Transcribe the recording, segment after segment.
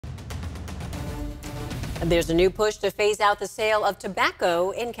There's a new push to phase out the sale of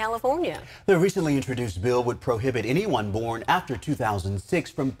tobacco in California. The recently introduced bill would prohibit anyone born after 2006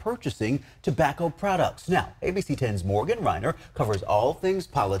 from purchasing tobacco products. Now, ABC 10's Morgan Rynor covers all things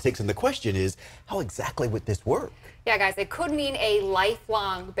politics, and the question is, how exactly would this work? Yeah, guys, it could mean a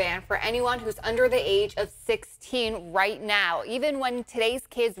lifelong ban for anyone who's under the age of 16 right now. Even when today's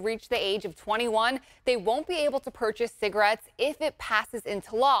kids reach the age of 21, they won't be able to purchase cigarettes if it passes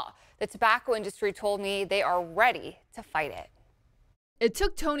into law. The tobacco industry told me they are ready to fight it. It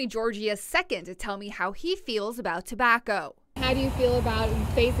took Tony Georgie a second to tell me how he feels about tobacco. How do you feel about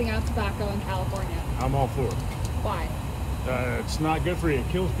phasing out tobacco in California? I'm all for it. Why? It's not good for you. It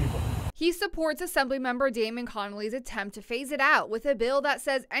kills people. He supports Assemblymember Damon Connolly's attempt to phase it out with a bill that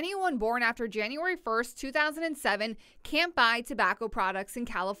says anyone born after January 1st, 2007 can't buy tobacco products in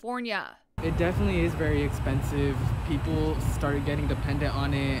California. It definitely is very expensive. People started getting dependent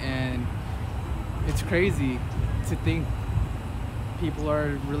on it, and it's crazy to think people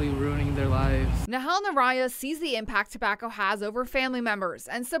are really ruining their lives. Nahel Naraya sees the impact tobacco has over family members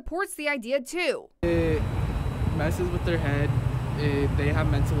and supports the idea too. It messes with their head. They have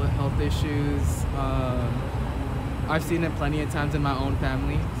mental health issues. I've seen it plenty of times in my own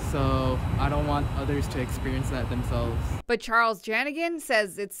family, so I don't want others to experience that themselves. But Charles Janigan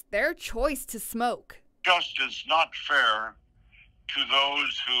says it's their choice to smoke. Justice not fair to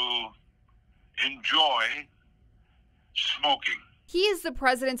those who enjoy smoking. He is the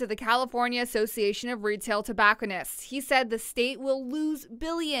president of the California Association of Retail Tobacconists. He said the state will lose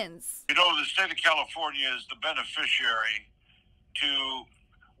billions. You know, the state of California is the beneficiary to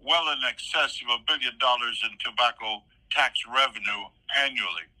well in excess of $1 billion in tobacco tax revenue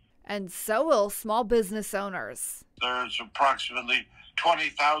annually. And so will small business owners. There's approximately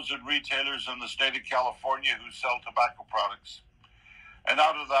 20,000 retailers in the state of California who sell tobacco products. And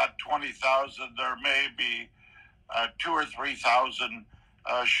out of that 20,000, there may be 2,000 or 3,000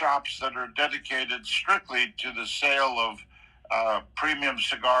 shops that are dedicated strictly to the sale of premium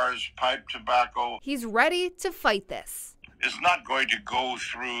cigars, pipe tobacco. He's ready to fight this. It's not going to go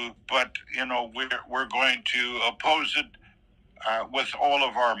through, but, you know, we're going to oppose it with all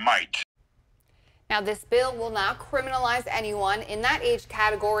of our might. Now, this bill will not criminalize anyone in that age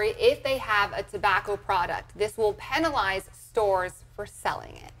category if they have a tobacco product. This will penalize stores for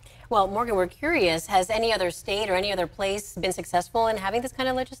selling it. Well, Morgan, we're curious, has any other state or any other place been successful in having this kind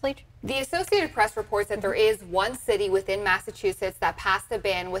of legislation? The Associated Press reports that there is one city within Massachusetts that passed a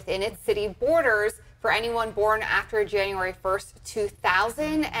ban within its city borders for anyone born after January 1st,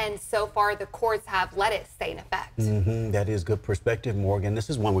 2000. And so far, the courts have let it stay in effect. That is good perspective, Morgan. This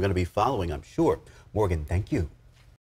is one we're going to be following, I'm sure. Morgan, thank you.